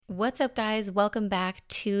What's up, guys? Welcome back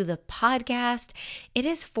to the podcast. It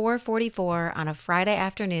is 4:44 on a Friday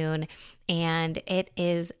afternoon, and it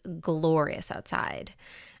is glorious outside.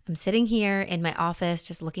 I'm sitting here in my office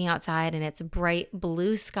just looking outside, and it's bright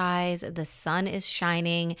blue skies. The sun is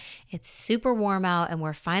shining. It's super warm out, and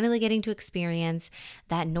we're finally getting to experience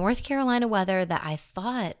that North Carolina weather that I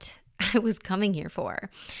thought I was coming here for.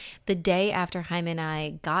 The day after Jaime and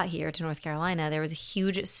I got here to North Carolina, there was a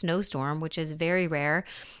huge snowstorm, which is very rare.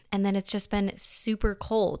 And then it's just been super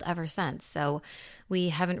cold ever since. So we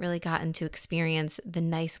haven't really gotten to experience the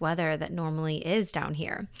nice weather that normally is down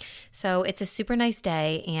here. So it's a super nice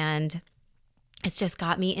day, and it's just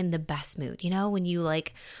got me in the best mood. You know, when you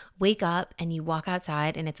wake up and you walk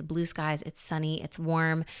outside and it's blue skies, it's sunny, it's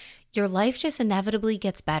warm, your life just inevitably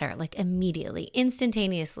gets better, immediately,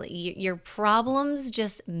 instantaneously. Your problems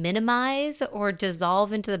just minimize or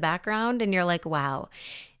dissolve into the background, and you're like, wow,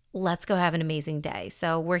 let's go have an amazing day.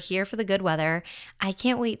 So we're here for the good weather. I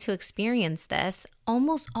can't wait to experience this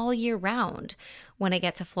almost all year round when I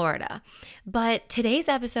get to Florida. But today's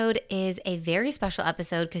episode is a very special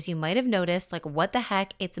episode because you might have noticed, what the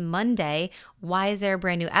heck? It's Monday. Why is there a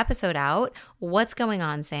brand new episode out? What's going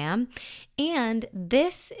on, Sam? And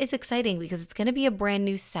this is exciting because it's going to be a brand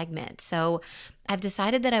new segment. So I've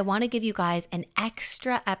decided that I want to give you guys an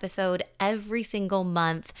extra episode every single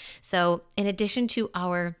month. So in addition to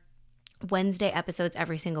our Wednesday episodes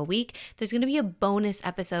every single week, there's going to be a bonus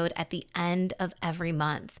episode at the end of every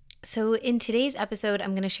month. So in today's episode,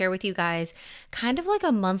 I'm going to share with you guys kind of like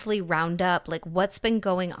a monthly roundup, what's been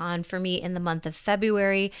going on for me in the month of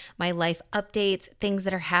February, my life updates, things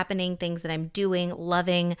that are happening, things that I'm doing,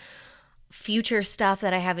 loving, future stuff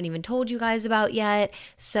that I haven't even told you guys about yet.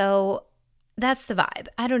 So that's the vibe.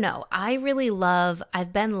 I don't know. I've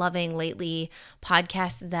been loving lately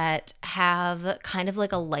podcasts that have kind of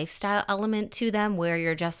a lifestyle element to them, where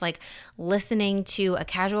you're just listening to a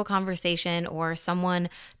casual conversation or someone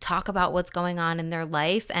talk about what's going on in their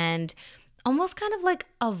life, and almost kind of like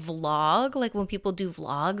a vlog, like when people do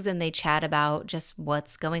vlogs and they chat about just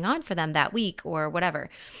what's going on for them that week or whatever.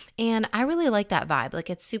 And I really like that vibe.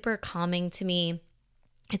 It's super calming to me.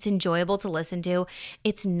 It's enjoyable to listen to.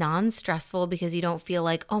 It's non-stressful because you don't feel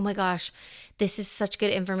like, oh my gosh, this is such good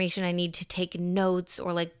information, I need to take notes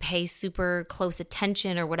or pay super close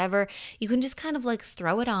attention or whatever. You can just kind of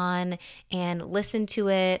throw it on and listen to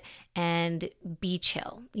it and be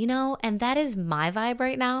chill, And that is my vibe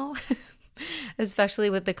right now. Especially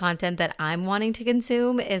with the content that I'm wanting to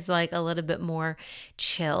consume is a little bit more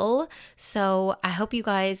chill. So I hope you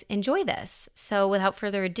guys enjoy this. So without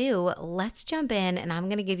further ado, let's jump in, and I'm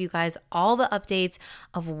going to give you guys all the updates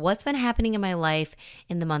of what's been happening in my life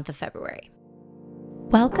in the month of February.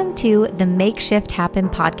 Welcome to the Make Shift Happen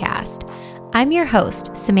podcast. I'm your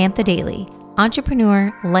host, Samantha Daly,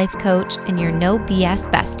 entrepreneur, life coach, and your no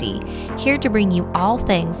BS bestie, here to bring you all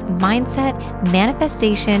things mindset,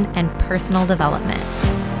 manifestation, and personal development.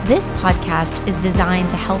 This podcast is designed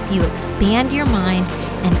to help you expand your mind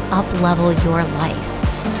and up-level your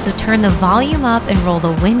life. So turn the volume up and roll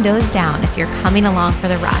the windows down if you're coming along for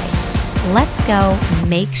the ride. Let's go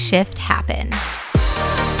make shift happen.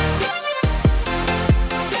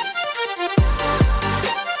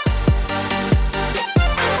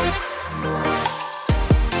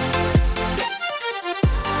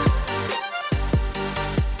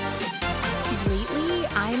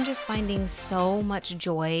 Finding so much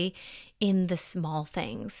joy in the small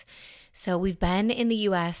things. So we've been in the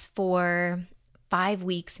US for 5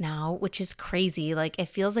 weeks now, which is crazy. It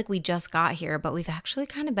feels like we just got here, but we've actually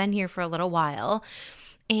kind of been here for a little while.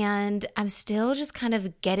 And I'm still just kind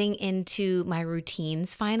of getting into my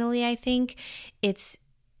routines finally, I think. It's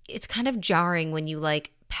kind of jarring when you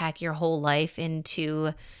pack your whole life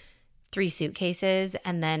into 3 suitcases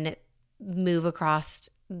and then move across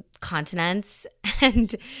continents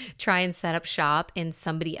and try and set up shop in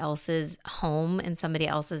somebody else's home and somebody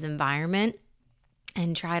else's environment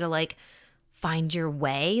and try to find your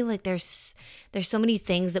way. There's so many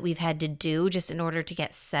things that we've had to do just in order to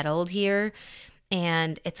get settled here.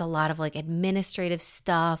 And it's a lot of administrative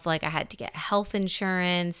stuff. I had to get health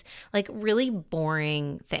insurance, really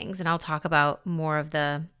boring things. And I'll talk about more of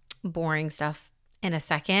the boring stuff in a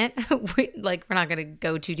second. We're not going to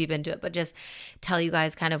go too deep into it, but just tell you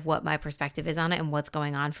guys kind of what my perspective is on it and what's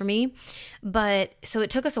going on for me. But so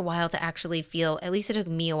it took us a while to actually feel, at least it took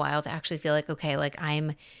me a while to actually feel okay,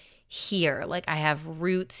 I'm here. I have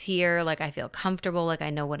roots here. I feel comfortable.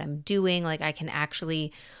 I know what I'm doing. I can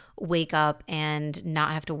actually wake up and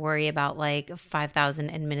not have to worry about 5,000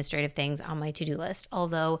 administrative things on my to-do list.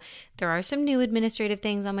 Although there are some new administrative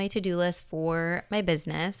things on my to-do list for my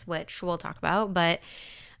business, which we'll talk about. But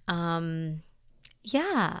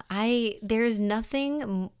Yeah, there's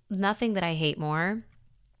nothing that I hate more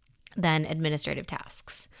than administrative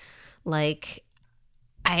tasks. Like,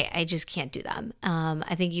 I just can't do them.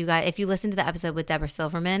 I think you guys, if you listen to the episode with Deborah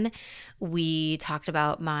Silverman, we talked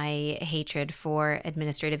about my hatred for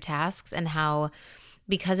administrative tasks and how,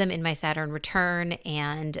 because I'm in my Saturn return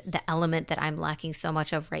and the element that I'm lacking so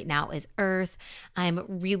much of right now is earth, I'm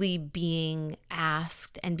really being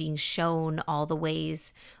asked and being shown all the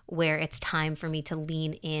ways where it's time for me to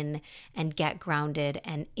lean in and get grounded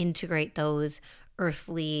and integrate those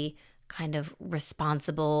earthly kind of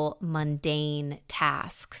responsible, mundane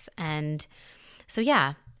tasks. And so,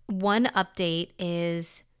 yeah, one update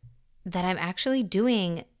is that I'm actually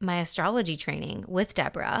doing my astrology training with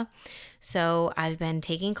Deborah. So I've been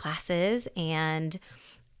taking classes and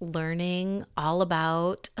learning all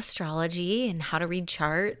about astrology and how to read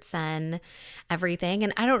charts and everything.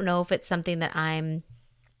 And I don't know if it's something that I'm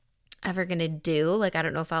ever going to do. Like, I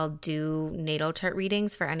don't know if I'll do natal chart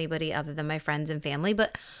readings for anybody other than my friends and family,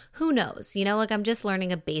 but who knows? Like, I'm just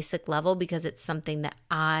learning a basic level because it's something that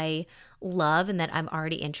I love and that I'm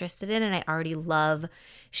already interested in. And I already love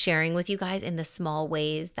sharing with you guys in the small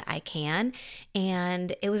ways that I can.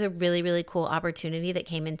 And it was a really, really cool opportunity that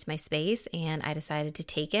came into my space, and I decided to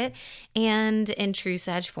take it. And in true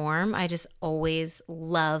Sag form, I just always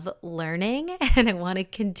love learning and I want to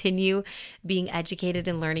continue being educated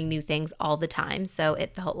and learning new things all the time. So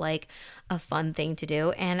it felt like a fun thing to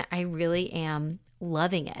do, and I really am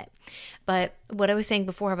loving it. But what I was saying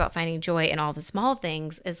before about finding joy in all the small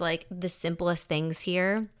things is like the simplest things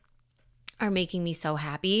here are making me so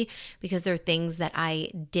happy because they're things that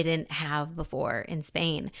I didn't have before in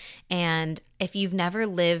Spain. And if you've never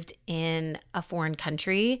lived in a foreign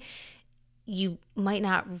country, you might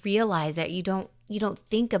not realize it. You don't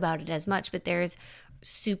think about it as much, but there's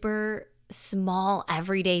super small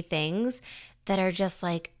everyday things that are just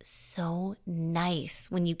like so nice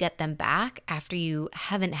when you get them back after you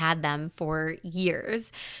haven't had them for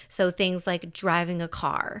years. So things like driving a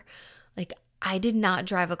car. Like, I did not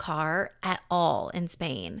drive a car at all in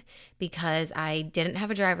Spain because I didn't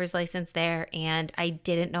have a driver's license there, and I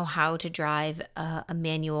didn't know how to drive a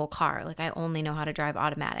manual car. Like, I only know how to drive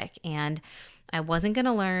automatic, and I wasn't going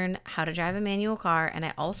to learn how to drive a manual car, and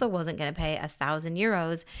I also wasn't going to pay 1,000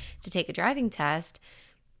 euros to take a driving test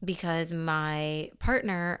because my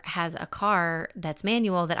partner has a car that's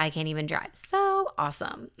manual that I can't even drive. So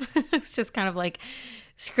awesome. It's just kind of like,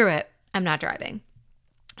 screw it, I'm not driving.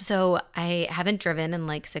 So I haven't driven in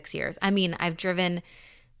like 6 years. I mean, I've driven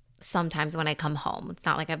sometimes when I come home. It's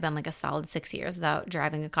not like I've been like a solid 6 years without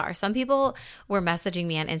driving a car. Some people were messaging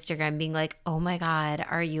me on Instagram being like, oh my God,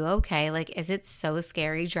 are you okay? Like, is it so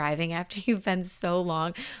scary driving after you've been so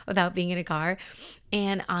long without being in a car?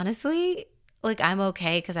 And honestly, like, I'm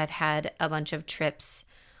okay because I've had a bunch of trips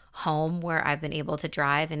home where I've been able to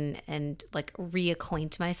drive and like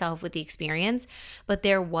reacquaint myself with the experience. But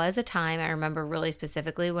there was a time I remember really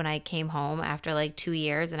specifically when I came home after like 2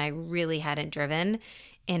 years and I really hadn't driven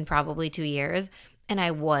in probably 2 years. And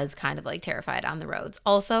I was kind of like terrified on the roads.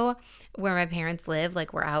 Also, where my parents live,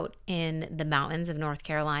 like, we're out in the mountains of North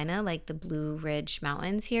Carolina, like the Blue Ridge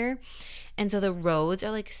Mountains here. And so the roads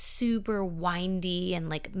are like super windy and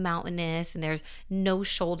like mountainous, and there's no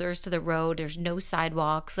shoulders to the road. There's no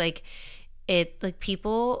sidewalks. Like, the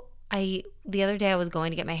other day I was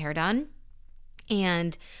going to get my hair done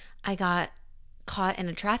and I got caught in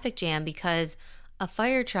a traffic jam because a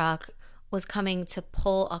fire truck was coming to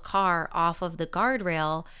pull a car off of the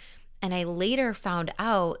guardrail, and I later found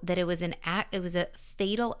out that it was a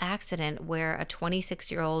fatal accident where a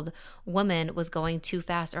 26-year-old woman was going too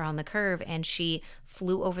fast around the curve and she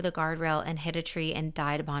flew over the guardrail and hit a tree and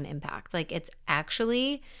died upon impact. Like, it's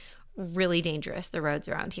actually really dangerous, the roads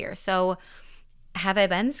around here. So have I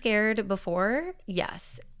been scared before?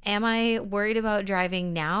 Yes. Am I worried about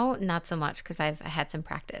driving now? Not so much because I've had some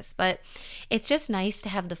practice, but it's just nice to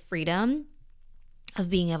have the freedom of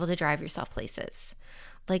being able to drive yourself places.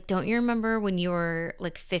 Like, don't you remember when you were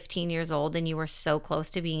like 15 years old and you were so close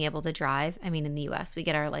to being able to drive? I mean, in the US, we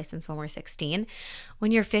get our license when we're 16.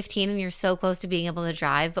 When you're 15 and you're so close to being able to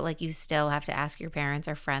drive, but like you still have to ask your parents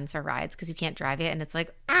or friends for rides because you can't drive yet. And it's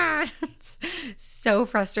like, it's so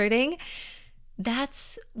frustrating.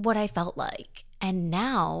 That's what I felt like. And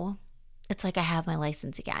now it's like I have my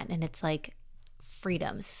license again, and it's like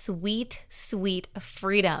freedom, sweet, sweet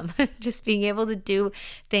freedom. Just being able to do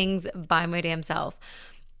things by my damn self.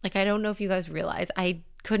 Like, I don't know if you guys realize, I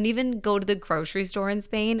couldn't even go to the grocery store in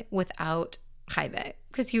Spain without Jaime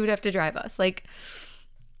because he would have to drive us. Like,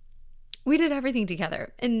 we did everything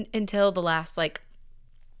together until the last like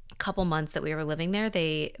couple months that we were living there,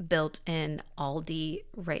 they built an Aldi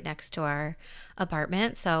right next to our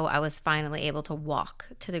apartment. So I was finally able to walk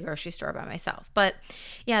to the grocery store by myself. But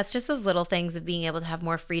yeah, it's just those little things of being able to have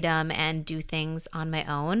more freedom and do things on my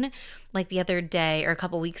own. Like the other day or a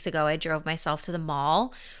couple weeks ago, I drove myself to the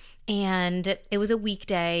mall. And it was a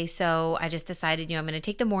weekday, so I just decided, I'm going to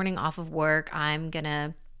take the morning off of work. I'm going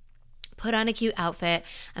to put on a cute outfit.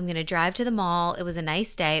 I'm going to drive to the mall. It was a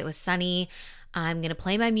nice day. It was sunny. I'm going to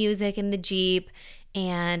play my music in the Jeep,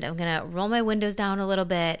 and I'm going to roll my windows down a little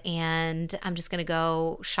bit, and I'm just going to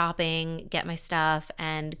go shopping, get my stuff,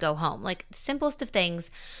 and go home. Like, the simplest of things,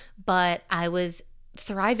 but I was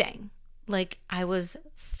thriving. Like, I was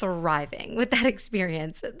thriving with that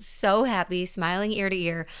experience. So happy, smiling ear to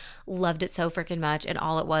ear, loved it so freaking much, and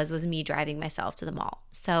all it was me driving myself to the mall.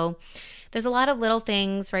 So there's a lot of little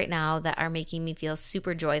things right now that are making me feel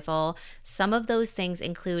super joyful. Some of those things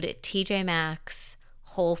include TJ Maxx,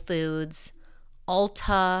 Whole Foods,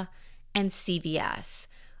 Ulta, and CVS.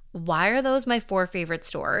 Why are those my 4 favorite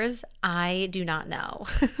stores? I do not know,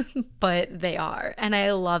 but they are, and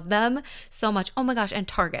I love them so much. Oh my gosh, and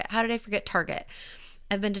Target. How did I forget Target?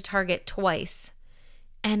 I've been to Target twice,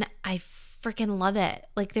 and I freaking love it.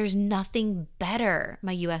 Like, there's nothing better.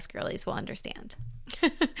 My US girlies will understand.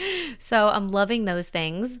 So I'm loving those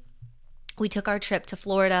things. We took our trip to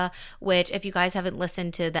Florida, which, if you guys haven't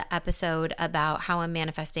listened to the episode about how I'm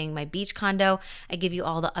manifesting my beach condo, I give you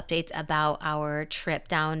all the updates about our trip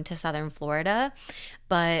down to Southern Florida.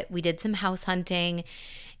 But we did some house hunting,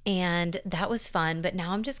 and that was fun. But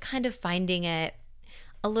now I'm just kind of finding it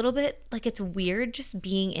a little bit like it's weird just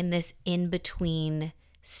being in this in-between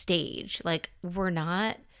stage. Like, we're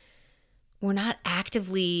not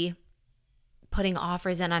actively putting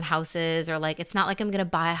offers in on houses, or like, it's not like I'm going to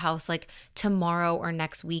buy a house like tomorrow or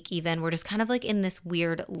next week even. We're just kind of like in this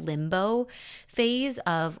weird limbo phase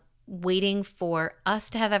of waiting for us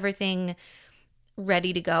to have everything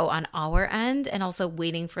ready to go on our end, and also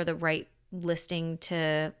waiting for the right listing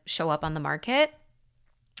to show up on the market.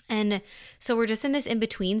 And so we're just in this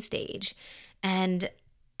in-between stage, and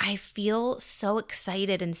I feel so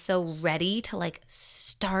excited and so ready to like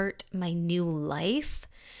start my new life.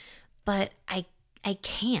 But I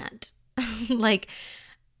can't. Like,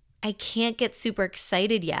 I can't get super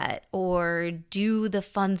excited yet, or do the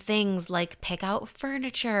fun things like pick out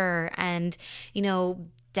furniture and,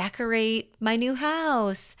 decorate my new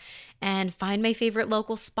house and find my favorite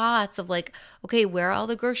local spots of like, okay, where are all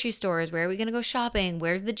the grocery stores? Where are we going to go shopping?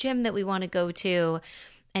 Where's the gym that we want to go to?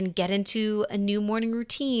 And get into a new morning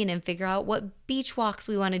routine and figure out what beach walks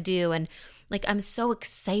we want to do. And like, I'm so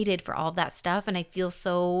excited for all of that stuff, and I feel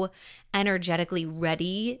so energetically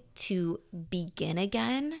ready to begin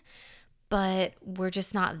again, but we're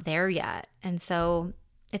just not there yet. And so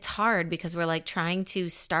it's hard because we're like trying to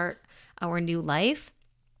start our new life,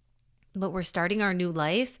 but we're starting our new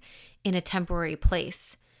life in a temporary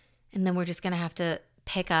place. And then we're just going to have to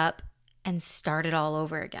pick up and start it all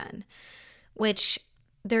over again, which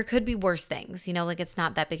there could be worse things, like it's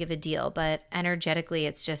not that big of a deal, but energetically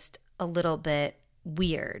it's just a little bit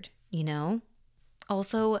weird,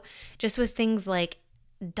 Also, just with things like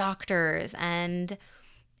doctors and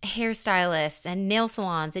hairstylists and nail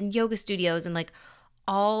salons and yoga studios and like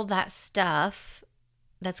all that stuff,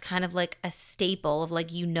 that's kind of like a staple of like,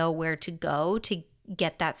 where to go to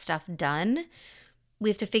get that stuff done. We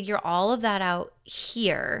have to figure all of that out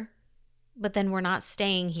here, but then we're not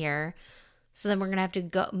staying here. So then we're going to have to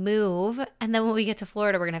go move. And then when we get to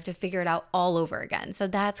Florida, we're going to have to figure it out all over again. So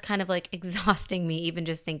that's kind of like exhausting me, even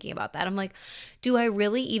just thinking about that. I'm like, do I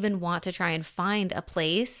really even want to try and find a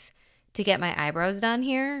place to get my eyebrows done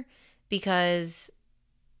here? Because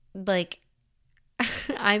like,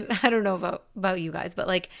 I don't know about you guys, but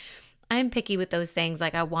like, I'm picky with those things.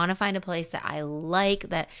 Like, I want to find a place that I like,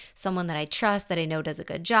 that someone that I trust, that I know does a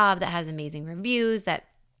good job, that has amazing reviews, that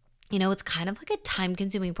it's kind of like a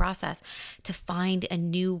time-consuming process to find a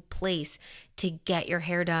new place to get your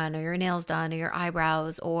hair done or your nails done or your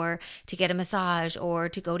eyebrows, or to get a massage, or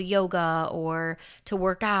to go to yoga, or to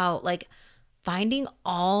work out. Like, finding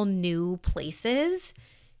all new places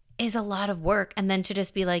is a lot of work. And then to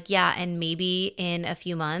just be like, yeah, and maybe in a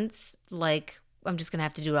few months, like, I'm just going to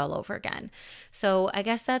have to do it all over again. So I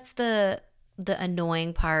guess that's the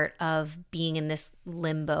annoying part of being in this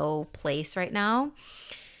limbo place right now.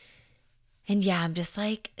 And yeah, I'm just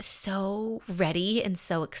like so ready and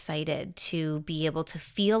so excited to be able to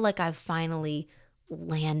feel like I've finally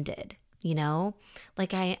landed,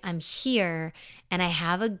 like I'm here and I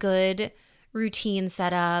have a good routine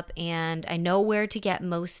set up and I know where to get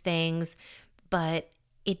most things, but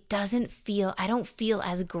I don't feel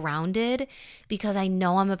as grounded because I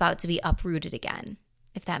know I'm about to be uprooted again,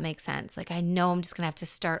 if that makes sense. Like, I know I'm just going to have to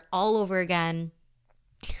start all over again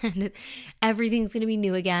and everything's going to be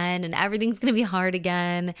new again and everything's going to be hard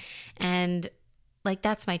again. And like,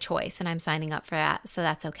 that's my choice and I'm signing up for that. So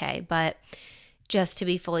that's okay. But just to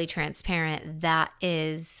be fully transparent, that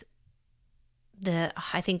is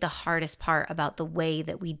I think the hardest part about the way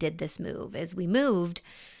that we did this move is we moved,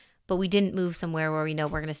 but we didn't move somewhere where we know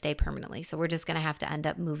we're going to stay permanently. So we're just going to have to end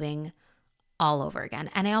up moving all over again.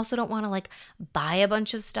 And I also don't want to like buy a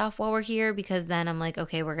bunch of stuff while we're here, because then I'm like,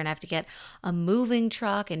 okay, we're going to have to get a moving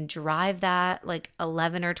truck and drive that like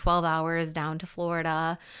 11 or 12 hours down to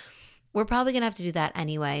Florida. We're probably going to have to do that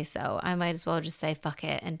anyway. So I might as well just say fuck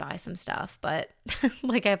it and buy some stuff. But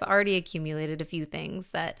like, I've already accumulated a few things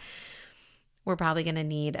that we're probably going to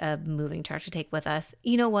need a moving truck to take with us.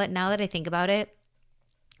 You know what? Now that I think about it,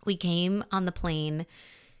 we came on the plane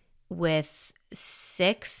with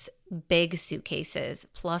 6 big suitcases,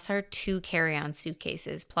 plus our 2 carry-on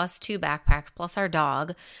suitcases, plus 2 backpacks, plus our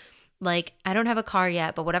dog. Like, I don't have a car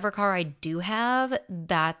yet, but whatever car I do have,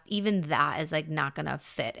 that is like not going to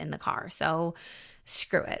fit in the car. So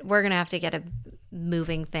screw it. We're going to have to get a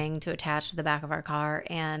moving thing to attach to the back of our car.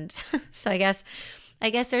 And so I guess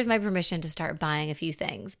there's my permission to start buying a few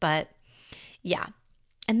things, but yeah.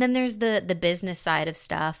 And then there's the business side of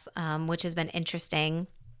stuff, which has been interesting.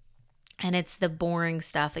 And it's the boring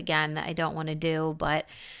stuff, again, that I don't want to do, but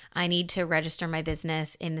I need to register my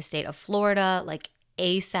business in the state of Florida, like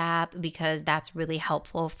ASAP, because that's really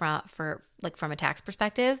helpful from a tax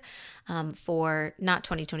perspective, for not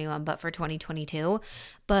 2021, but for 2022.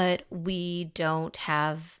 But we don't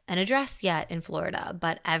have an address yet in Florida.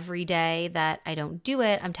 But every day that I don't do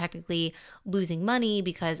it, I'm technically losing money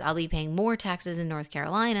because I'll be paying more taxes in North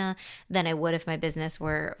Carolina than I would if my business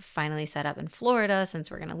were finally set up in Florida, since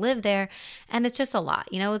we're going to live there. And it's just a lot.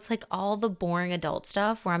 It's like all the boring adult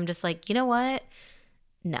stuff where I'm just like, you know what?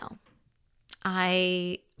 No.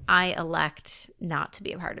 I elect not to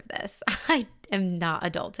be a part of this. I am not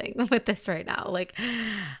adulting with this right now. Like,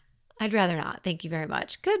 I'd rather not. Thank you very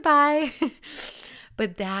much. Goodbye.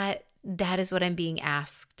 But that is what I'm being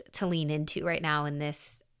asked to lean into right now in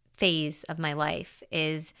this phase of my life,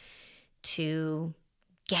 is to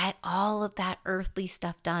get all of that earthly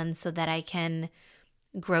stuff done so that I can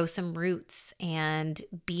grow some roots and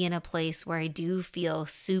be in a place where I do feel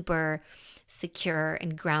super secure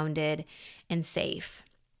and grounded and safe.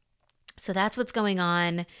 So that's what's going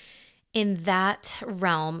on in that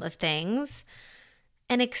realm of things.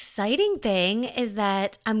 An exciting thing is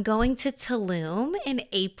that I'm going to Tulum in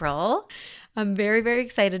April. I'm very, very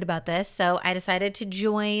excited about this. So I decided to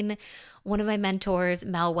join one of my mentors,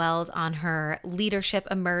 Mel Wells, on her leadership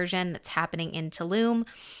immersion that's happening in Tulum.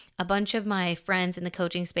 A bunch of my friends in the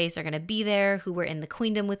coaching space are going to be there who were in the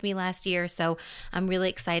Queendom with me last year. So I'm really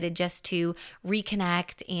excited just to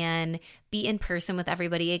reconnect and be in person with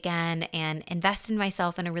everybody again and invest in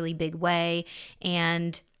myself in a really big way,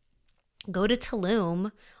 and go to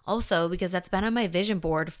Tulum also, because that's been on my vision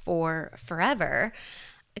board for forever.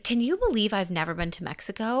 Can you believe I've never been to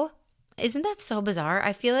Mexico? Isn't that so bizarre?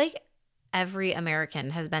 I feel like every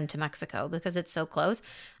American has been to Mexico because it's so close.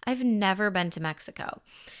 I've never been to Mexico.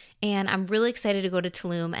 And I'm really excited to go to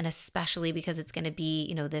Tulum, and especially because it's going to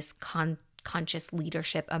be, this conscious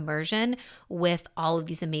leadership immersion with all of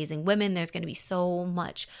these amazing women. There's going to be so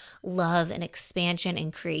much love and expansion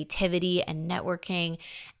and creativity and networking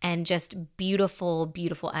and just beautiful,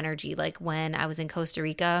 beautiful energy. Like when I was in Costa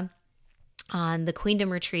Rica on the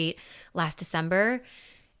Queendom retreat last December,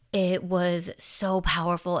 it was so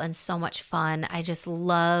powerful and so much fun. I just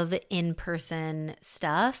love in-person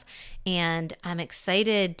stuff, and I'm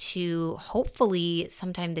excited to hopefully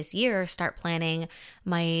sometime this year start planning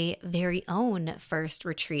my very own first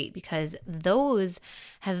retreat, because those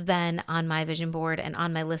have been on my vision board and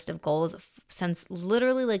on my list of goals since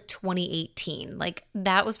literally like 2018. Like,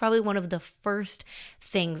 that was probably one of the first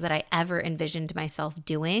things that I ever envisioned myself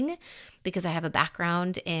doing, because I have a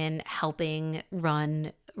background in helping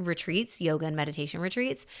run retreats, yoga and meditation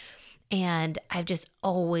retreats. And I've just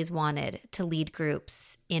always wanted to lead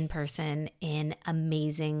groups in person in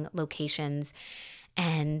amazing locations.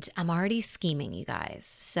 And I'm already scheming, you guys.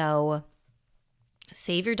 So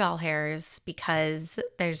save your doll hairs, because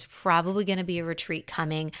there's probably going to be a retreat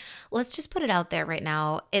coming. Let's just put it out there right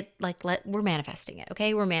now. We're manifesting it,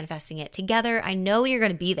 okay? We're manifesting it together. I know you're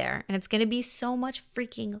going to be there, and it's going to be so much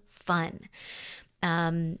freaking fun.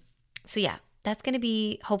 So yeah, that's going to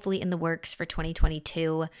be hopefully in the works for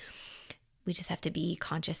 2022. we just have to be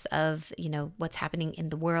conscious of, what's happening in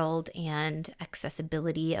the world and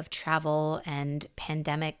accessibility of travel and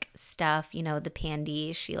pandemic stuff. The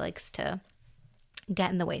pandy, she likes to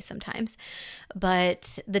get in the way sometimes.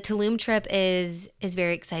 But the Tulum trip is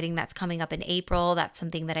very exciting. That's coming up in April. That's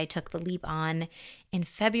something that I took the leap on in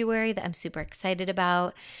February that I'm super excited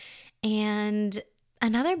about. And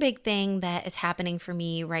another big thing that is happening for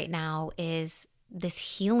me right now is this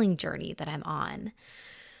healing journey that I'm on.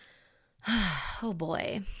 Oh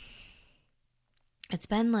boy. It's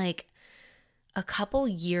been like a couple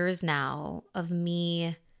years now of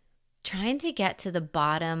me trying to get to the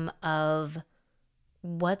bottom of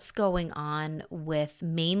what's going on with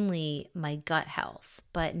mainly my gut health.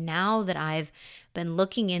 But now that I've been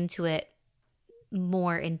looking into it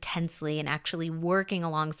more intensely and actually working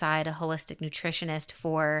alongside a holistic nutritionist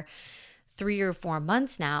for 3 or 4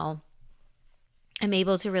 months now, I'm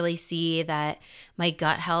able to really see that my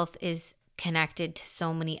gut health is connected to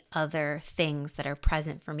so many other things that are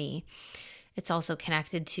present for me. It's also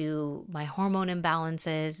connected to my hormone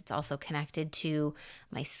imbalances. It's also connected to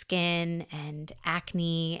my skin and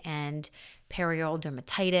acne and perioral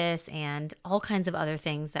dermatitis and all kinds of other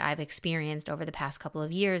things that I've experienced over the past couple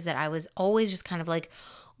of years that I was always just kind of like,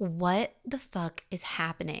 what the fuck is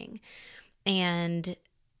happening? And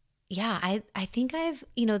yeah, I think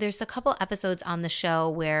there's a couple episodes on the show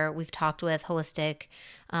where we've talked with holistic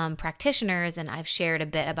practitioners, and I've shared a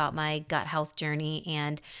bit about my gut health journey.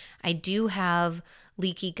 And I do have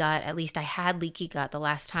leaky gut. At least I had leaky gut the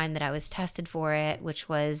last time that I was tested for it, which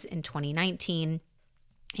was in 2019.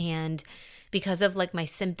 And because of like my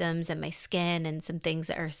symptoms and my skin and some things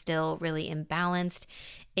that are still really imbalanced,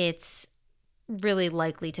 it's really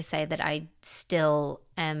likely to say that I still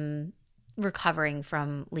am recovering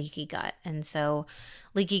from leaky gut. And so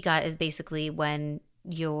leaky gut is basically when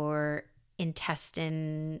your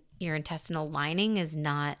intestinal lining is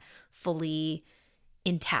not fully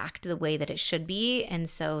intact the way that it should be. And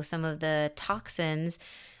so some of the toxins,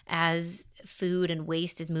 as food and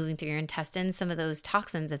waste is moving through your intestines, some of those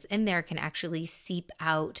toxins that's in there can actually seep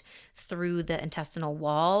out through the intestinal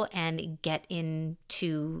wall and get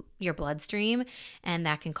into your bloodstream. And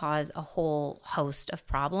that can cause a whole host of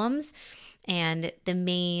problems. And the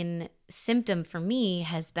main symptom for me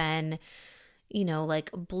has been, like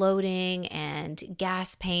bloating and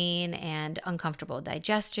gas pain and uncomfortable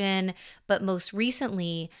digestion. But most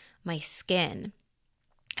recently, my skin.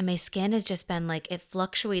 And my skin has just been like, it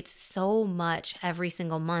fluctuates so much every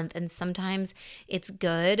single month. And sometimes it's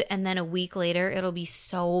good. And then a week later, it'll be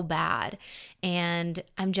so bad. And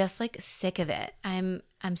I'm just like sick of it. I'm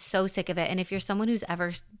so sick of it. And if you're someone who's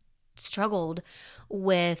ever struggled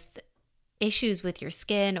with issues with your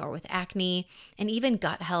skin or with acne and even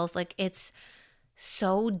gut health, like it's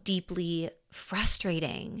so deeply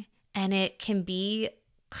frustrating. And it can be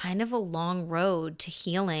kind of a long road to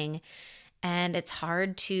healing. And it's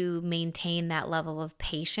hard to maintain that level of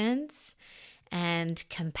patience and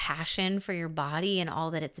compassion for your body and all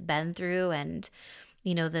that it's been through, and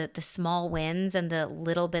the small wins and the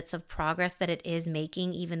little bits of progress that it is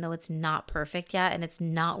making, even though it's not perfect yet and it's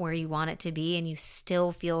not where you want it to be and you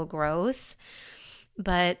still feel gross.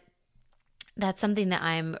 But that's something that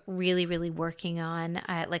I'm really, really working on.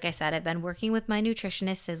 Like I said, I've been working with my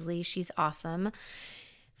nutritionist, Sisley. She's awesome.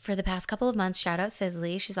 For the past couple of months, shout out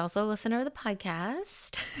Sisley. She's also a listener of the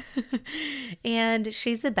podcast. And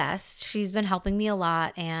she's the best. She's been helping me a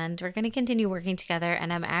lot, and we're going to continue working together.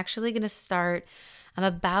 And I'm about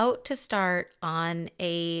to start on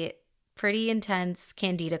a pretty intense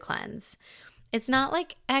Candida cleanse. It's not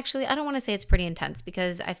like, actually, I don't want to say it's pretty intense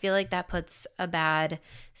because I feel like that puts a bad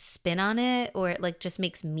spin on it, or it like just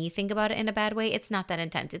makes me think about it in a bad way. It's not that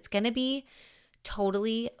intense. It's going to be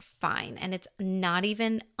totally fine. And it's not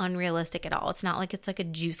even unrealistic at all. It's not like it's like a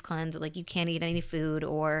juice cleanse, or like you can't eat any food,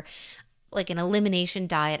 or like an elimination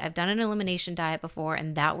diet. I've done an elimination diet before,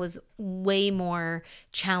 and that was way more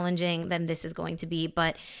challenging than this is going to be.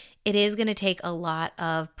 But it is going to take a lot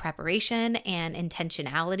of preparation and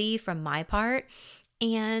intentionality from my part,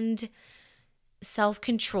 and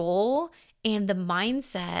self-control, and the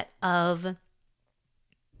mindset of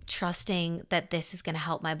trusting that this is going to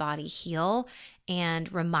help my body heal,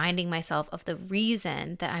 and reminding myself of the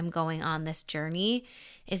reason that I'm going on this journey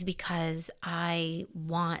is because I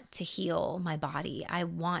want to heal my body. I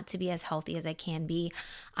want to be as healthy as I can be.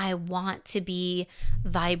 I want to be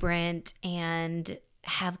vibrant and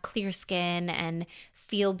have clear skin and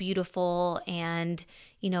feel beautiful and,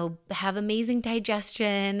 have amazing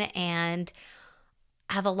digestion and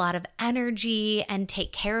have a lot of energy and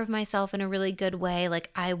take care of myself in a really good way. Like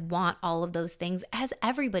I want all of those things, as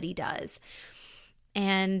everybody does.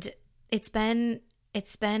 And it's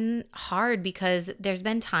been hard because there's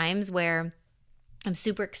been times where I'm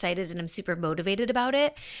super excited and I'm super motivated about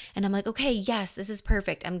it. And I'm like, okay, yes, this is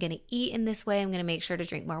perfect. I'm going to eat in this way. I'm going to make sure to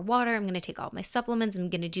drink more water. I'm going to take all my supplements. I'm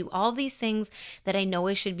going to do all these things that I know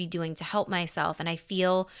I should be doing to help myself. And I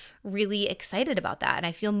feel really excited about that. And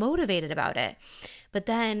I feel motivated about it. But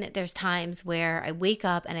then there's times where I wake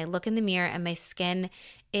up and I look in the mirror and my skin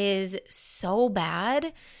is so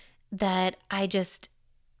bad that I just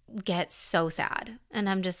get so sad. And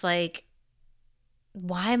I'm just like,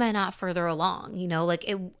 why am I not further along? Like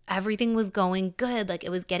everything was going good, like it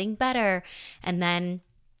was getting better. And then,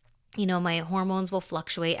 my hormones will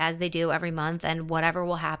fluctuate as they do every month and whatever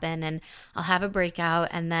will happen. And I'll have a breakout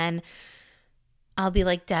and then I'll be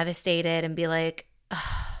like devastated and be like,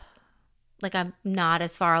 ugh, like I'm not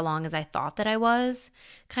as far along as I thought that I was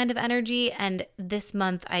kind of energy. And this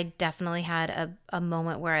month I definitely had a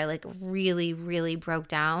moment where I like really, really broke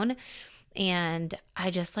down. And I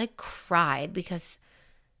just like cried because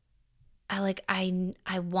I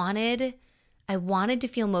wanted to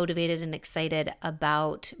feel motivated and excited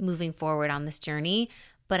about moving forward on this journey,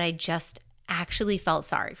 but I just actually felt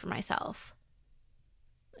sorry for myself.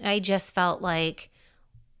 I just felt like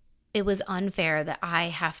it was unfair that I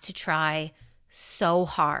have to try so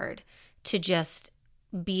hard to just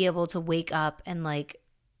be able to wake up and like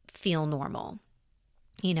feel normal,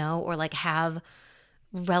 or like have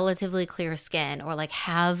relatively clear skin or like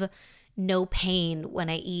have no pain when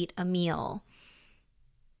I eat a meal.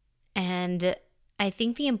 And I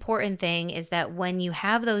think the important thing is that when you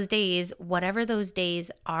have those days, whatever those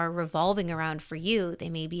days are revolving around for you, they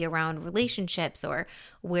may be around relationships or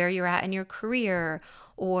where you're at in your career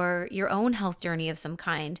or your own health journey of some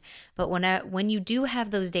kind. But when you do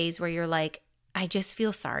have those days where you're like, I just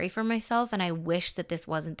feel sorry for myself and I wish that this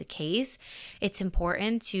wasn't the case, it's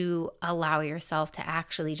important to allow yourself to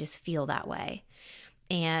actually just feel that way.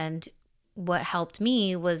 And what helped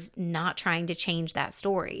me was not trying to change that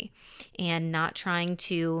story and not trying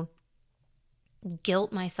to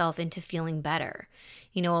guilt myself into feeling better.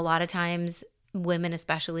 A lot of times women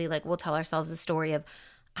especially, like, we'll tell ourselves the story of,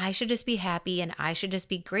 I should just be happy and I should just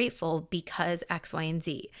be grateful because X, Y, and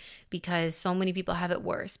Z, because so many people have it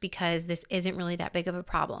worse, because this isn't really that big of a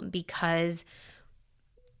problem, because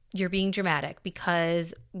you're being dramatic,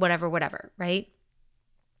 because whatever, right?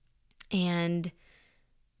 And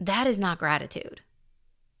that is not gratitude.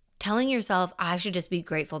 Telling yourself, I should just be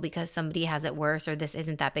grateful because somebody has it worse or this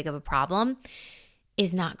isn't that big of a problem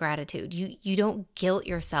is not gratitude. You don't guilt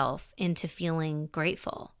yourself into feeling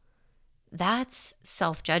grateful. That's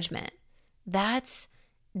self-judgment. That's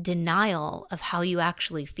denial of how you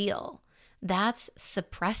actually feel. That's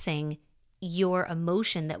suppressing your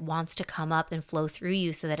emotion that wants to come up and flow through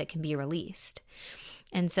you so that it can be released.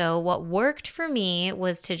 And so what worked for me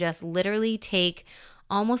was to just literally take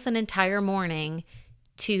almost an entire morning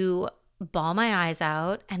to bawl my eyes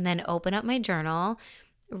out and then open up my journal,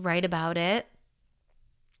 write about it,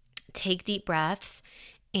 take deep breaths,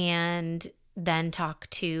 and then talk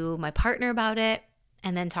to my partner about it,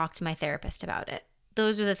 and then talk to my therapist about it.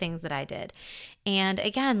 Those are the things that I did. And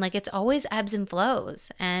again, like, it's always ebbs and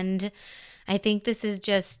flows. And I think this is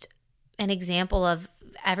just an example of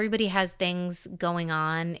everybody has things going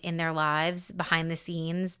on in their lives behind the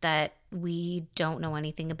scenes that we don't know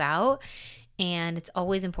anything about. And it's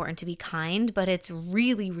always important to be kind, but it's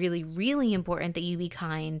really, really, really important that you be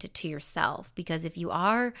kind to yourself. Because if you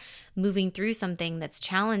are moving through something that's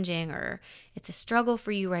challenging, or it's a struggle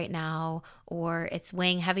for you right now, or it's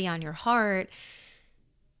weighing heavy on your heart,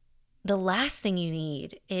 the last thing you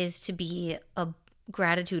need is to be a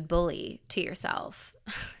gratitude bully to yourself.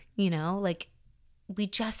 Like, we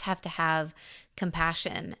just have to have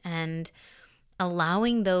compassion, and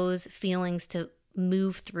allowing those feelings to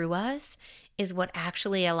move through us is what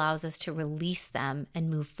actually allows us to release them and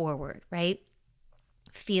move forward, right?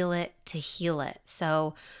 Feel it to heal it.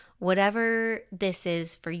 So whatever this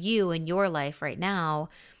is for you in your life right now,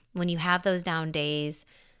 when you have those down days,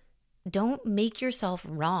 don't make yourself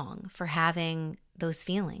wrong for having those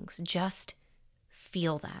feelings. Just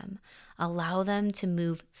feel them. Allow them to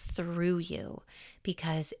move through you,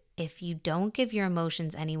 because if you don't give your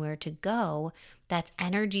emotions anywhere to go, that's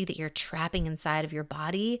energy that you're trapping inside of your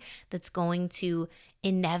body that's going to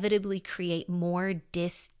inevitably create more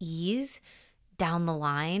dis-ease down the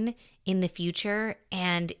line in the future.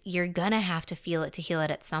 And you're going to have to feel it to heal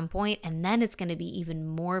it at some point. And then it's going to be even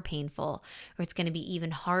more painful, or it's going to be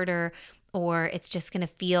even harder, or it's just going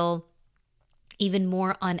to feel even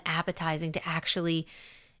more unappetizing to actually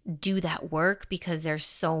do that work, because there's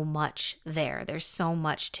so much there. There's so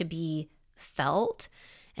much to be felt.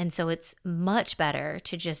 And so it's much better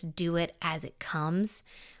to just do it as it comes.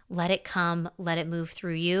 Let it come, let it move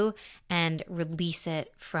through you, and release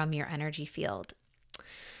it from your energy field.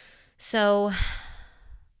 So,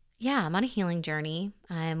 yeah, I'm on a healing journey.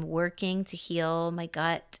 I'm working to heal my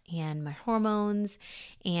gut and my hormones,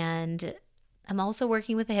 and I'm also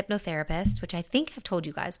working with a hypnotherapist, which I think I've told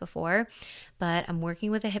you guys before, but I'm working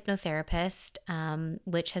with a hypnotherapist,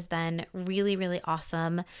 which has been really, really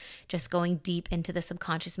awesome. Just going deep into the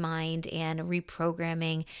subconscious mind and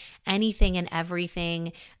reprogramming anything and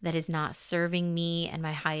everything that is not serving me and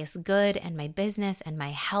my highest good and my business and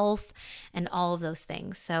my health and all of those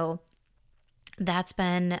things. So that's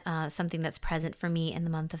been something that's present for me in the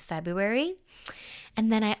month of February. And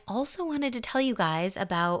then I also wanted to tell you guys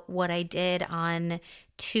about what I did on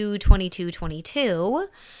 2/22/22.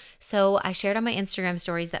 So I shared on my Instagram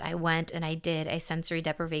stories that I went and I did a sensory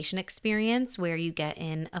deprivation experience where you get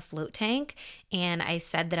in a float tank. And I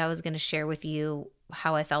said that I was going to share with you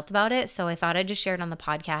how I felt about it. So I thought I'd just share it on the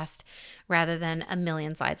podcast rather than a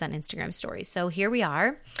million slides on Instagram stories. So here we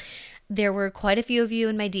are. There were quite a few of you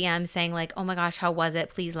in my DMs saying like, oh my gosh, how was it?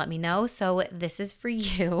 Please let me know. So this is for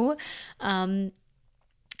you.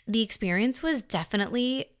 The experience was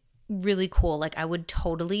definitely really cool. Like I would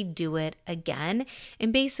totally do it again.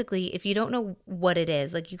 And basically, if you don't know what it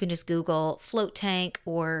is, like you can just Google float tank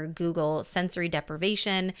or Google sensory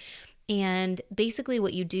deprivation. And basically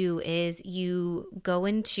what you do is you go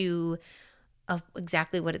into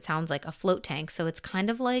exactly what it sounds like, a float tank. So it's kind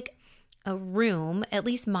of like a room, at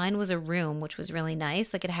least mine was a room, which was really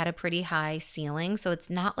nice. Like it had a pretty high ceiling. So it's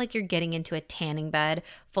not like you're getting into a tanning bed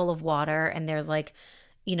full of water and there's like,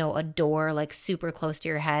 a door like super close to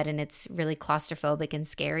your head and it's really claustrophobic and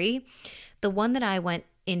scary. The one that I went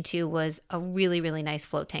into was a really, really nice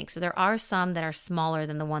float tank. So there are some that are smaller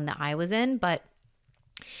than the one that I was in, but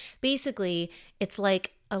basically it's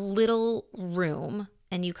like a little room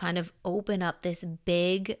and you kind of open up this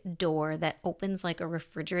big door that opens like a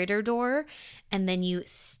refrigerator door. And then you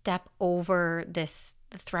step over the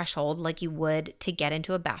threshold like you would to get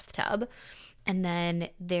into a bathtub. And then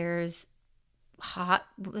there's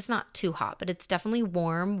it's not too hot, but it's definitely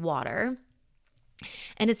warm water.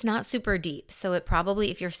 And it's not super deep. So it probably,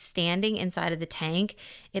 if you're standing inside of the tank,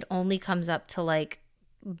 it only comes up to like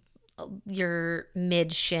your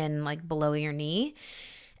mid shin, like below your knee.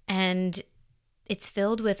 And it's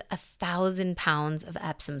filled with 1,000 pounds of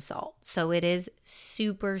Epsom salt. So it is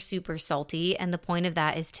super, super salty. And the point of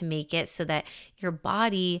that is to make it so that your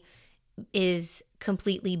body is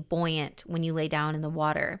completely buoyant when you lay down in the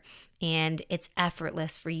water and it's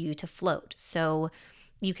effortless for you to float. So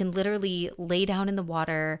you can literally lay down in the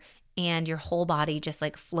water and your whole body just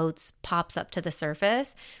like floats, pops up to the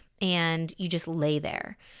surface and you just lay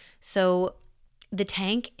there. So the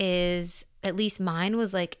tank is, at least mine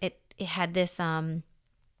was like, it had this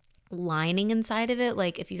lining inside of it.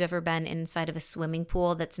 Like if you've ever been inside of a swimming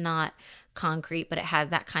pool that's not concrete, but it has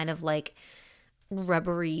that kind of like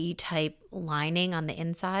rubbery type lining on the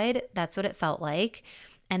inside. That's what it felt like.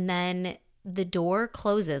 And then the door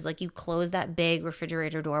closes, like you close that big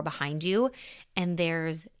refrigerator door behind you and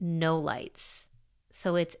there's no lights.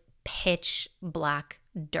 So it's pitch black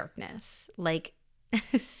darkness, like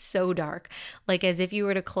so dark, like as if you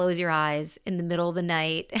were to close your eyes in the middle of the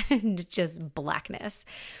night and just blackness.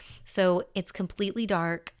 So it's completely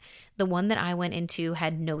dark. The one that I went into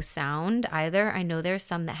had no sound either. I know there's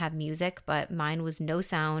some that have music, but mine was no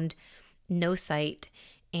sound, no sight,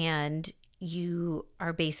 and you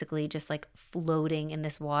are basically just like floating in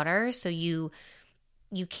this water. So you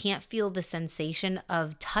can't feel the sensation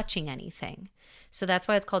of touching anything. So that's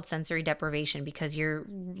why it's called sensory deprivation, because you're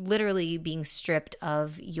literally being stripped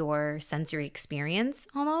of your sensory experience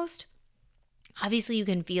almost. Obviously, you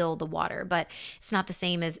can feel the water, but it's not the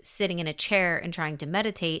same as sitting in a chair and trying to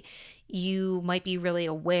meditate. You might be really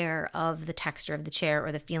aware of the texture of the chair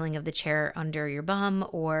or the feeling of the chair under your bum,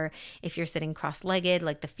 or if you're sitting cross-legged,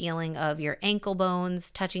 like the feeling of your ankle bones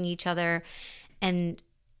touching each other. And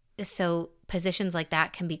so positions like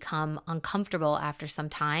that can become uncomfortable after some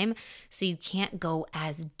time, so you can't go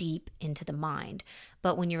as deep into the mind.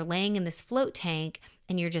 But when you're laying in this float tank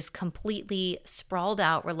and you're just completely sprawled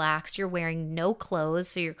out, relaxed, you're wearing no clothes,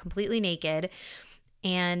 so you're completely naked,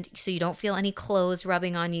 and so you don't feel any clothes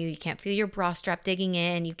rubbing on you, you can't feel your bra strap digging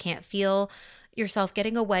in, you can't feel yourself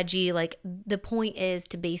getting a wedgie. Like the point is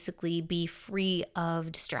to basically be free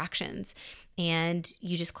of distractions, and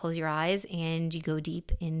you just close your eyes and you go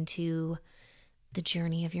deep into the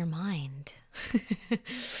journey of your mind.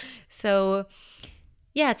 So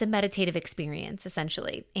yeah, it's a meditative experience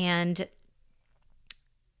essentially. And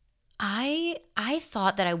I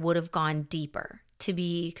thought that I would have gone deeper to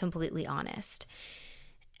be completely honest.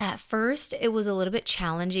 At first, it was a little bit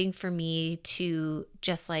challenging for me to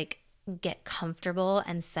just like get comfortable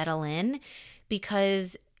and settle in,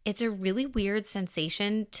 because it's a really weird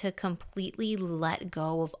sensation to completely let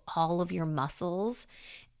go of all of your muscles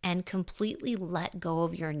and completely let go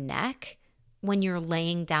of your neck when you're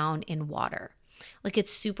laying down in water. Like,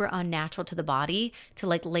 it's super unnatural to the body to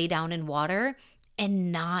like lay down in water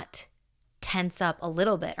and not tense up a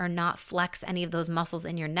little bit or not flex any of those muscles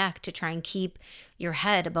in your neck to try and keep your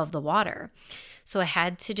head above the water. So I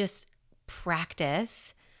had to just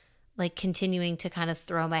practice like continuing to kind of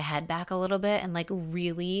throw my head back a little bit and like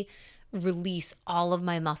really release all of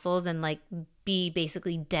my muscles and like be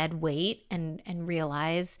basically dead weight and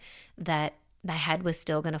realize that my head was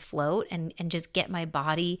still going to float, and just get my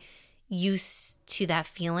body used to that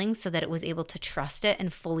feeling so that it was able to trust it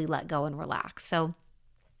and fully let go and relax. So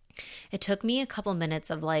it took me a couple minutes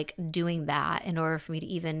of like doing that in order for me to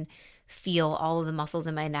even feel all of the muscles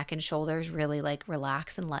in my neck and shoulders really like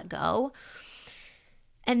relax and let go.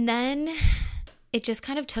 And then it just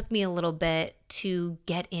kind of took me a little bit to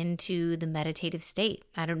get into the meditative state.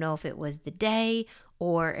 I don't know if it was the day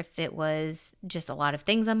or if it was just a lot of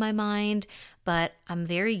things on my mind, but I'm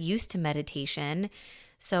very used to meditation.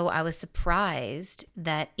 So I was surprised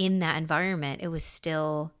that in that environment, it was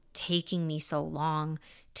still taking me so long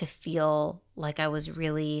to feel like I was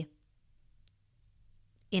really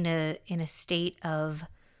in a state of,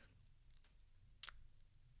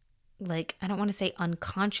 like, I don't want to say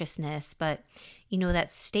unconsciousness, but you know,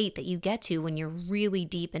 that state that you get to when you're really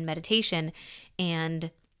deep in meditation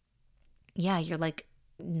and yeah, you're like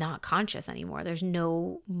not conscious anymore. There's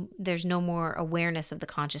no more awareness of the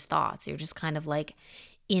conscious thoughts. You're just kind of like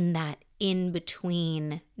in that in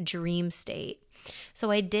between dream state.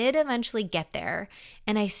 So I did eventually get there,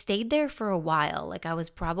 and I stayed there for a while. Like, I was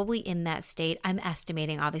probably in that state. I'm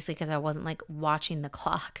estimating, obviously, because I wasn't like watching the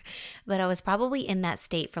clock, but I was probably in that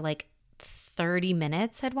state for like 30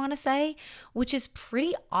 minutes, I'd want to say, which is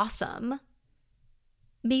pretty awesome.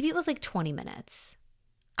 Maybe it was like 20 minutes.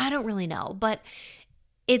 I don't really know, but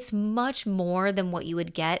it's much more than what you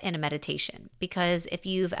would get in a meditation, because if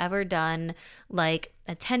you've ever done like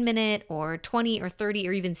a 10-minute or 20 or 30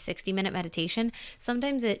 or even 60-minute meditation,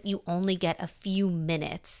 sometimes you only get a few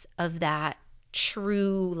minutes of that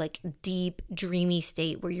true, like deep, dreamy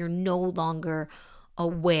state where you're no longer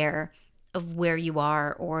aware of where you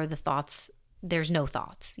are or the thoughts. There's no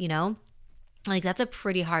thoughts, you know? Like, that's a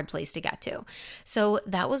pretty hard place to get to. So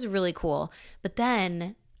that was really cool. But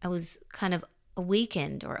then I was kind of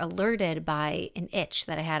awakened or alerted by an itch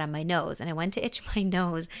that I had on my nose. And I went to itch my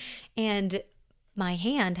nose, and my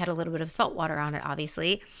hand had a little bit of salt water on it,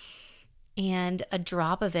 obviously. And a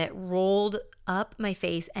drop of it rolled up my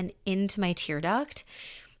face and into my tear duct.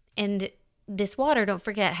 And this water, don't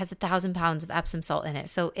forget, has 1,000 pounds of Epsom salt in it.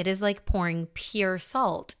 So it is like pouring pure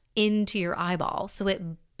salt into your eyeball. So it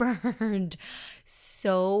burned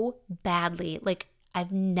so badly. Like,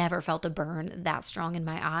 I've never felt a burn that strong in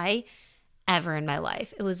my eye ever in my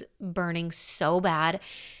life. It was burning so bad.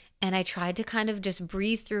 And I tried to kind of just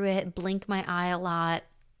breathe through it, blink my eye a lot.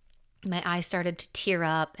 My eye started to tear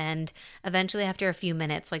up. And eventually, after a few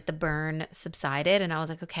minutes, like, the burn subsided. And I was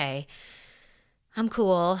like, okay, I'm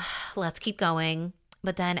cool. Let's keep going.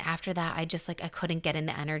 But then after that, I couldn't get in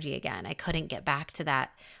the energy again. I couldn't get back to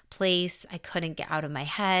that place. I couldn't get out of my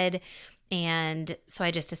head. And so I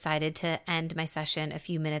just decided to end my session a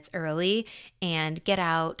few minutes early and get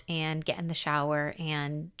out and get in the shower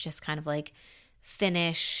and just kind of like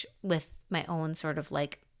finish with my own sort of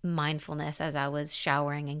like mindfulness as I was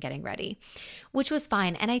showering and getting ready, which was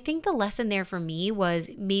fine. And I think the lesson there for me was,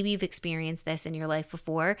 maybe you've experienced this in your life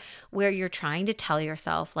before, where you're trying to tell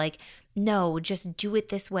yourself like, no, just do it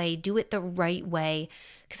this way, do it the right way.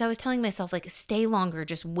 Because I was telling myself, like, stay longer,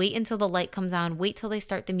 just wait until the light comes on, wait till they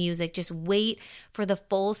start the music, just wait for the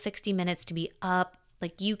full 60 minutes to be up.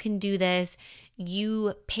 Like, you can do this.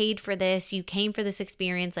 You paid for this. You came for this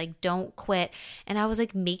experience. Like, don't quit. And I was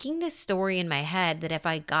like making this story in my head that if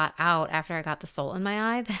I got out after I got the salt in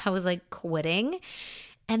my eye, that I was like quitting.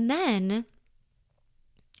 And then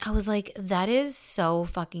I was like, that is so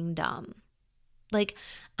fucking dumb. Like,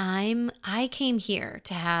 I came here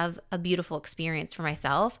to have a beautiful experience for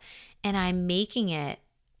myself, and I'm making it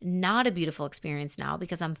not a beautiful experience now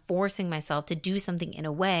because I'm forcing myself to do something in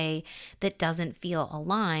a way that doesn't feel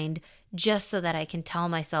aligned, just so that I can tell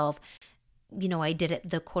myself, you know, I did it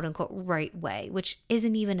the quote unquote right way, which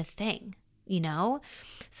isn't even a thing, you know?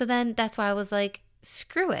 So then that's why I was like,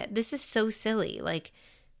 screw it. This is so silly. Like,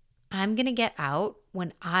 I'm going to get out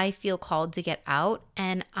when I feel called to get out,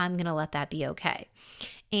 and I'm going to let that be okay.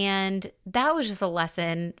 And that was just a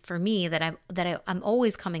lesson for me that I'm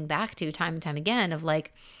always coming back to time and time again of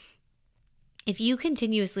like, if you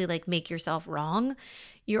continuously like make yourself wrong,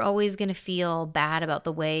 you're always going to feel bad about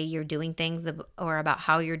the way you're doing things or about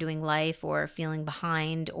how you're doing life or feeling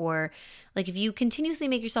behind, or like if you continuously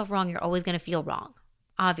make yourself wrong, you're always going to feel wrong,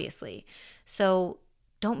 obviously. So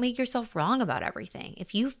don't make yourself wrong about everything.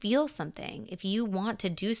 If you feel something, if you want to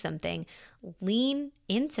do something, lean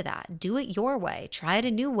into that. Do it your way. Try it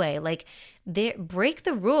a new way. Like break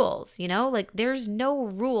the rules, like there's no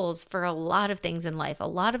rules for a lot of things in life. A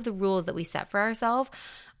lot of the rules that we set for ourselves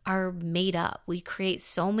are made up. We create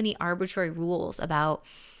so many arbitrary rules about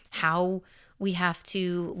how we have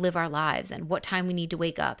to live our lives and what time we need to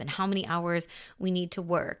wake up and how many hours we need to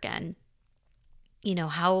work and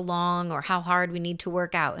how long or how hard we need to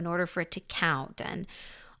work out in order for it to count, and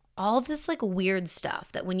all this like weird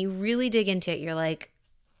stuff that when you really dig into it, you're like,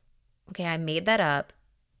 okay, I made that up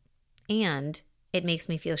and it makes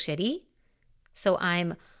me feel shitty. So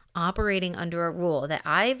I'm operating under a rule that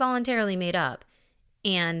I voluntarily made up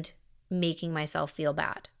and making myself feel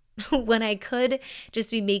bad when I could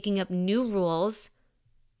just be making up new rules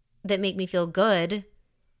that make me feel good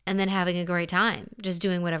and then having a great time, just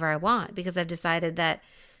doing whatever I want because I've decided that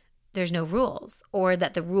there's no rules, or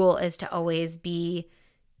that the rule is to always be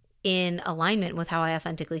in alignment with how I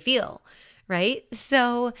authentically feel, right?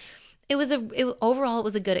 So overall, it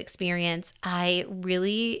was a good experience. I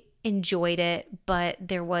really enjoyed it, but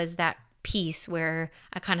there was that piece where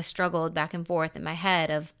I kind of struggled back and forth in my head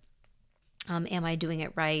of, am I doing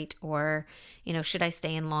it right? Or, should I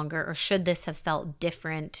stay in longer? Or should this have felt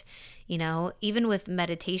different? Even with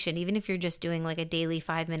meditation, even if you're just doing like a daily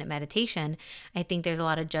 5-minute meditation, I think there's a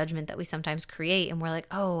lot of judgment that we sometimes create. And we're like,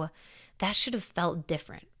 oh, that should have felt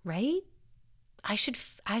different, right? I should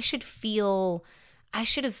have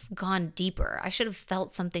gone deeper. I should have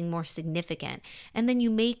felt something more significant. And then you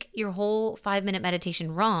make your whole 5-minute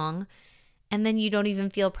meditation wrong. And then you don't even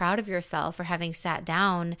feel proud of yourself for having sat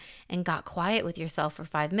down and got quiet with yourself for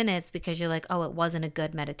 5 minutes because you're like, oh, it wasn't a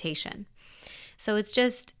good meditation. So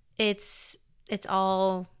it's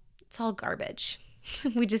all garbage.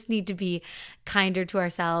 We just need to be kinder to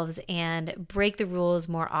ourselves and break the rules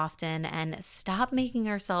more often and stop making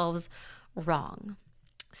ourselves wrong.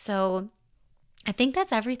 So I think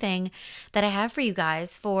that's everything that I have for you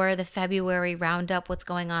guys for the February roundup, what's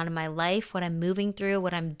going on in my life, what I'm moving through,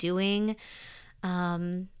 what I'm doing.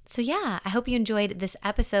 So yeah, I hope you enjoyed this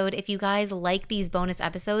episode. If you guys like these bonus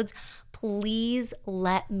episodes, please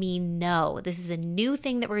let me know. This is a new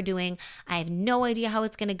thing that we're doing. I have no idea how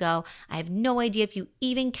it's going to go. I have no idea if you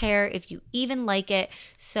even care, if you even like it.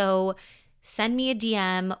 So send me a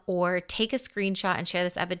DM or take a screenshot and share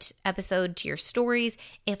this episode to your stories.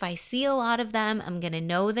 If I see a lot of them, I'm going to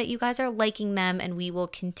know that you guys are liking them, and we will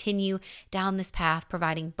continue down this path,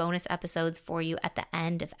 providing bonus episodes for you at the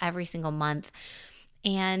end of every single month.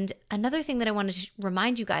 And another thing that I want to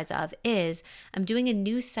remind you guys of is I'm doing a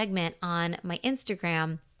new segment on my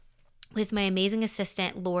Instagram with my amazing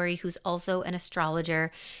assistant, Lori, who's also an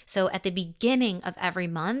astrologer. So at the beginning of every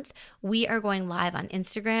month, we are going live on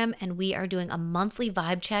Instagram and we are doing a monthly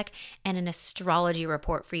vibe check and an astrology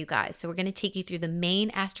report for you guys. So we're going to take you through the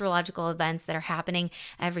main astrological events that are happening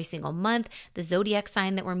every single month, the zodiac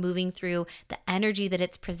sign that we're moving through, the energy that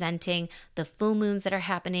it's presenting, the full moons that are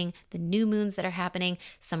happening, the new moons that are happening,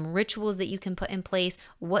 some rituals that you can put in place,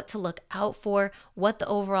 what to look out for, what the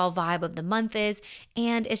overall vibe of the month is.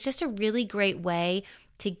 And it's just a really great way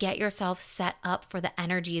to get yourself set up for the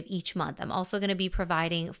energy of each month. I'm also going to be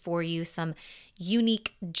providing for you some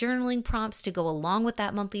unique journaling prompts to go along with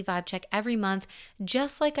that monthly vibe check every month,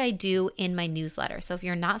 just like I do in my newsletter. So if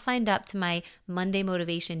you're not signed up to my Monday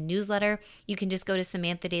Motivation newsletter, you can just go to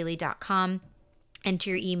samanthadaily.com, enter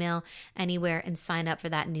your email anywhere and sign up for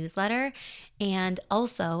that newsletter. And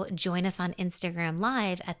also join us on Instagram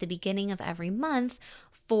Live at the beginning of every month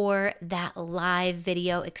for that live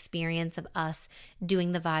video experience of us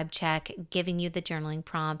doing the vibe check, giving you the journaling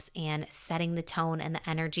prompts, and setting the tone and the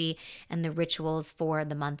energy and the rituals for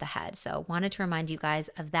the month ahead. So wanted to remind you guys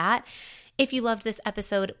of that. If you loved this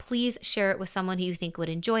episode, please share it with someone who you think would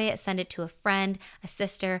enjoy it. Send it to a friend, a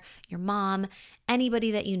sister, your mom,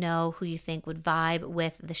 anybody that you know who you think would vibe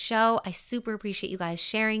with the show. I super appreciate you guys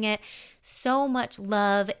sharing it. So much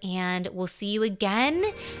love, and we'll see you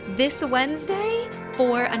again this Wednesday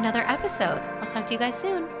for another episode. I'll talk to you guys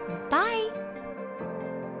soon. Bye.